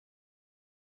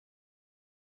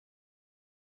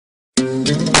Biography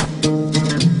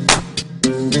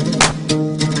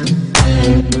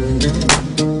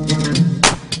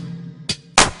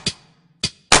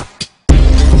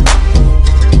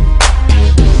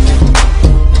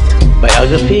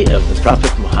of the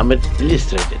Prophet Muhammad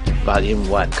Illustrated, Volume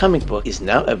 1 comic book is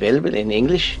now available in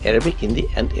English, Arabic, Hindi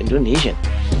and Indonesian.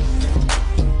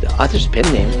 The author's pen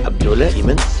name, Abdullah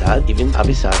ibn Sa'd ibn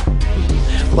Abi Sarh.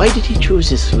 Why did he choose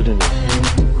his pseudonym?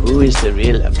 Who is the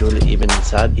real Abdullah ibn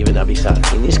Sa'd ibn Abi Sarh?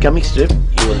 In this comic strip,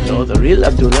 you will know the real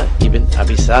Abdullah ibn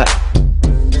Abi Sarh.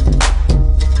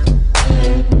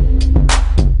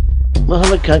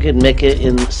 Muhammad conquered Mecca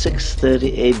in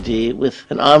 630 AD with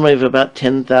an army of about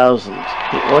 10,000.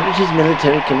 He ordered his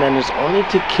military commanders only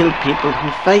to kill people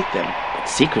who fight them, but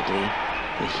secretly,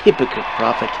 the hypocrite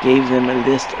prophet gave them a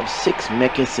list of 6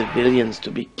 Mecca civilians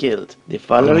to be killed. The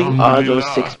following are those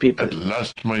 6 people. At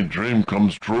last my dream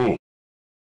comes true.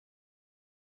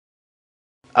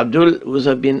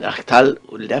 Abdullah bin Akhtal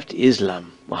left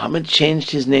Islam. Muhammad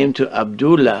changed his name to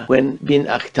Abdullah when bin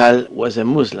Akhtal was a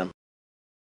Muslim.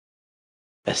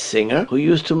 A singer who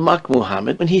used to mock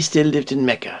Muhammad when he still lived in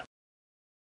Mecca.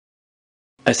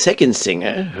 A second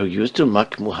singer who used to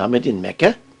mock Muhammad in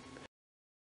Mecca.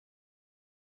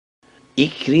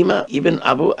 Ikrimah ibn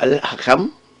Abu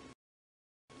al-Hakam,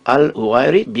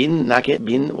 al-Huwairi bin Naqi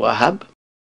bin Wahab,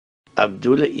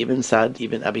 Abdullah ibn Sa'd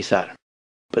ibn Abi Sarh.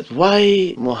 But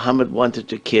why Muhammad wanted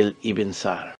to kill Ibn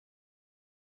Sarh?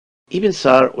 Ibn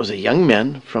Sarh was a young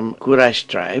man from Quraysh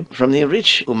tribe, from the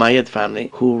rich Umayyad family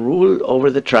who ruled over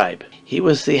the tribe. He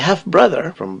was the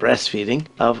half-brother from breastfeeding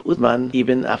of Uthman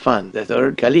ibn Affan, the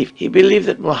 3rd Caliph. He believed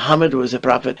that Muhammad was a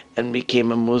prophet and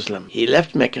became a Muslim. He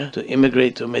left Mecca to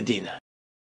immigrate to Medina.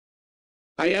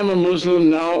 I am a Muslim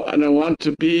now and I want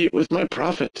to be with my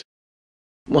prophet.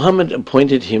 Muhammad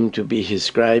appointed him to be his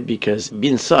scribe because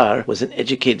Ibn Sarh was an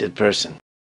educated person.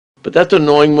 But after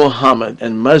knowing Muhammad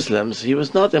and Muslims, he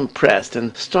was not impressed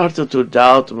and started to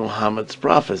doubt Muhammad's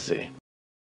prophecy.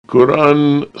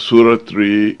 Quran Surah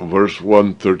 3 verse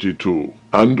 132.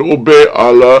 And obey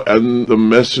Allah and the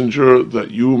Messenger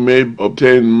that you may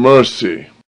obtain mercy.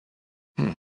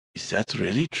 Is that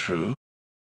really true?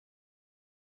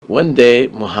 One day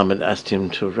Muhammad asked him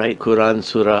to write Quran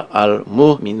Surah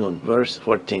Al-Mu'minun verse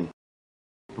 14.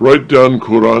 Write down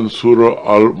Quran Surah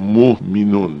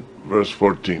Al-Mu'minun verse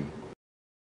 14.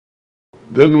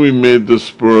 Then we made the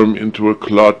sperm into a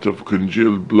clot of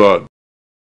congealed blood.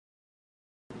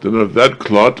 Then of that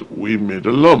clot we made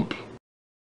a lump.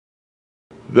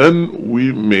 Then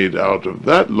we made out of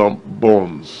that lump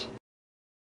bones,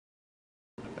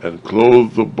 and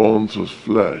clothed the bones with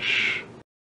flesh.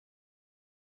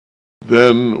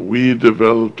 Then we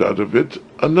developed out of it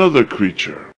another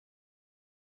creature.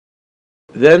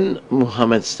 Then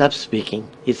Muhammad stopped speaking.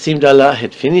 It seemed Allah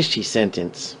had finished his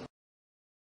sentence.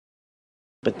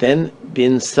 But then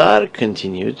Bin Sarh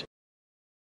continued,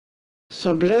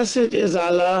 So blessed is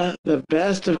Allah, the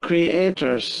best of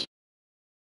creators.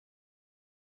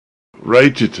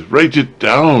 Write it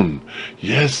down.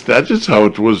 Yes, that is how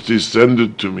it was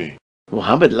descended to me.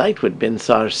 Muhammad liked what Bin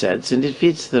Sarh said, since it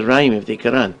fits the rhyme of the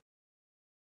Quran.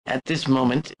 At this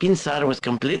moment, Bin Sarh was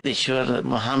completely sure that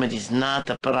Muhammad is not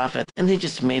a prophet, and he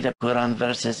just made up Quran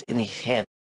verses in his head.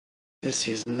 This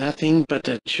is nothing but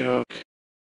a joke.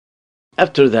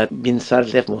 After that, Bin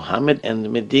Sarh left Muhammad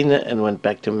and Medina and went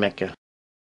back to Mecca.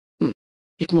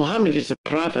 If Muhammad is a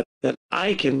prophet, then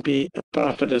I can be a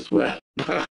prophet as well.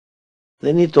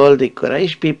 Then he told the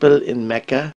Quraysh people in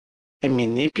Mecca, I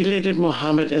manipulated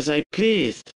Muhammad as I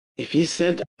pleased. If he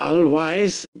said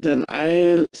all-wise, then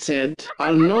I said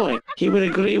all-knowing. He would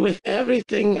agree with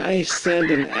everything I said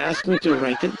and ask me to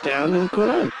write it down in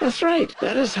Quran. That's right.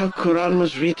 That is how Quran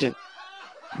was written.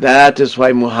 That is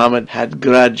why Muhammad had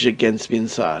grudge against Bin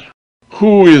Sarh.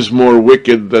 Who is more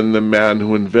wicked than the man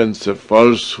who invents a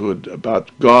falsehood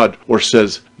about God, or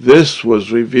says, this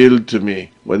was revealed to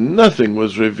me, when nothing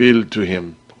was revealed to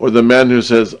him, or the man who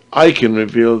says, I can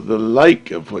reveal the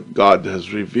like of what God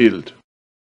has revealed?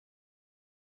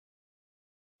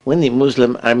 When the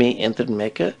Muslim army entered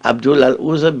Mecca, Abdul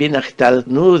al-Uzza bin Akhtal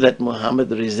knew that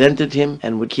Muhammad resented him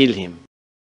and would kill him.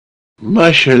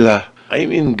 Mashallah, I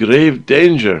am in grave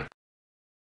danger.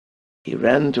 He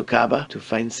ran to Kaaba to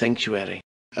find sanctuary.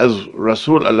 As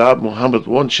Rasul Allah, Muhammad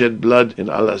won't shed blood in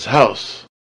Allah's house.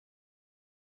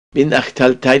 Bin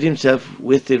Akhtal tied himself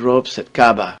with the ropes at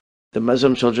Kaaba. The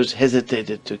Muslim soldiers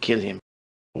hesitated to kill him.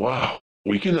 Wow,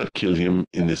 we cannot kill him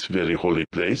in this very holy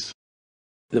place.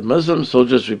 The Muslim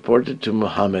soldiers reported to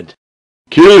Muhammad,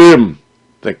 Kill him!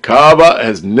 The Kaaba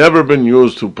has never been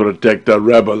used to protect a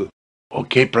rebel.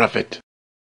 Okay, Prophet.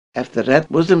 After that,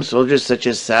 Muslim soldiers such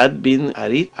as Sa'ad bin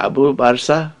Harith, Abu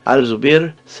Barsa,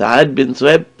 Al-Zubair, Sa'ad bin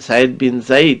Sueb, Sa'id bin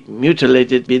Zaid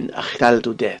mutilated bin Akhtal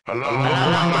to death.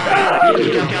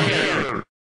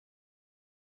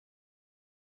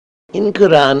 In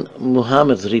Quran,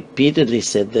 Muhammad repeatedly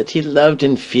said that he loved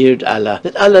and feared Allah,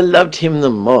 that Allah loved him the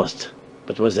most.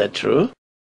 But was that true?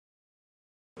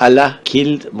 Allah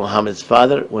killed Muhammad's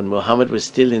father when Muhammad was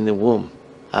still in the womb.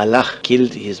 Allah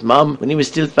killed his mom when he was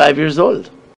still 5 years old.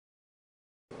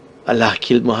 Allah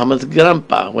killed Muhammad's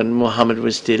grandpa when Muhammad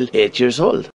was still 8 years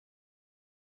old.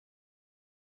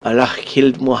 Allah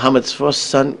killed Muhammad's first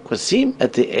son Qasim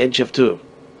at the age of 2.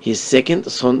 His second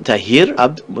son Tahir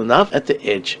Abd Munaf at the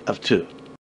age of 2.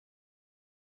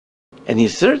 And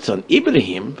his third son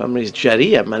Ibrahim from his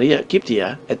Jariya Maria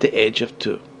Kiptiya at the age of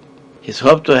 2. His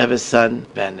hope to have a son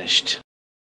vanished.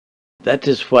 That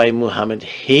is why Muhammad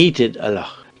hated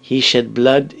Allah. He shed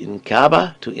blood in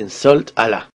Kaaba to insult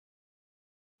Allah.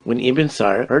 When Ibn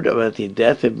Sarh heard about the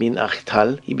death of bin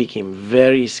Akhtal, he became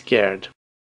very scared.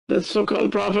 That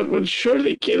so-called prophet would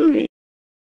surely kill me.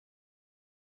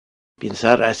 Bin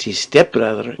Sarh asked his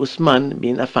stepbrother Usman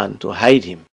bin Affan to hide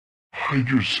him. Hide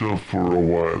yourself for a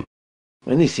while.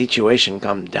 When the situation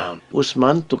calmed down,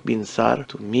 Usman took bin Sarh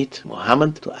to meet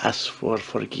Muhammad to ask for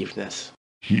forgiveness.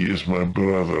 He is my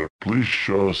brother. Please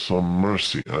show some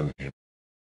mercy on him.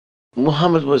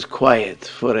 Muhammad was quiet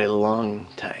for a long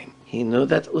time. He knew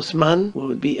that Usman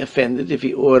would be offended if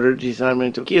he ordered his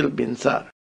army to kill bin Sarh.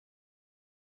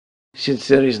 Since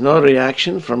there is no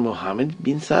reaction from Muhammad,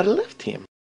 bin Sarh left him.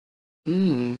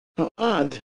 How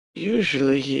odd.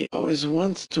 Usually he always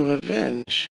wants to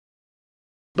avenge.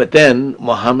 But then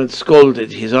Muhammad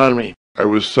scolded his army. I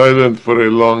was silent for a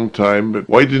long time, but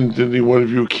why didn't any one of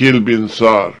you kill bin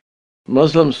Sarh?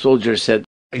 Muslim soldiers said,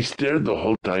 I stared the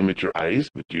whole time at your eyes,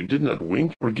 but you did not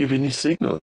wink or give any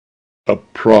signal. A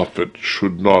prophet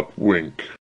should not wink.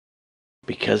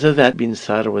 Because of that, bin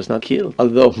Sarh was not killed,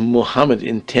 although Muhammad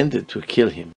intended to kill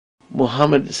him.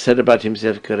 Muhammad said about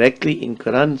himself correctly in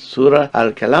Quran, Surah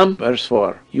Al-Kalam, verse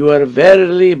 4, You are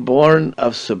verily born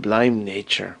of sublime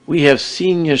nature. We have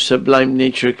seen your sublime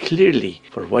nature clearly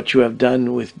for what you have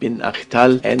done with bin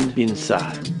Akhtal and bin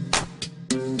Sarh.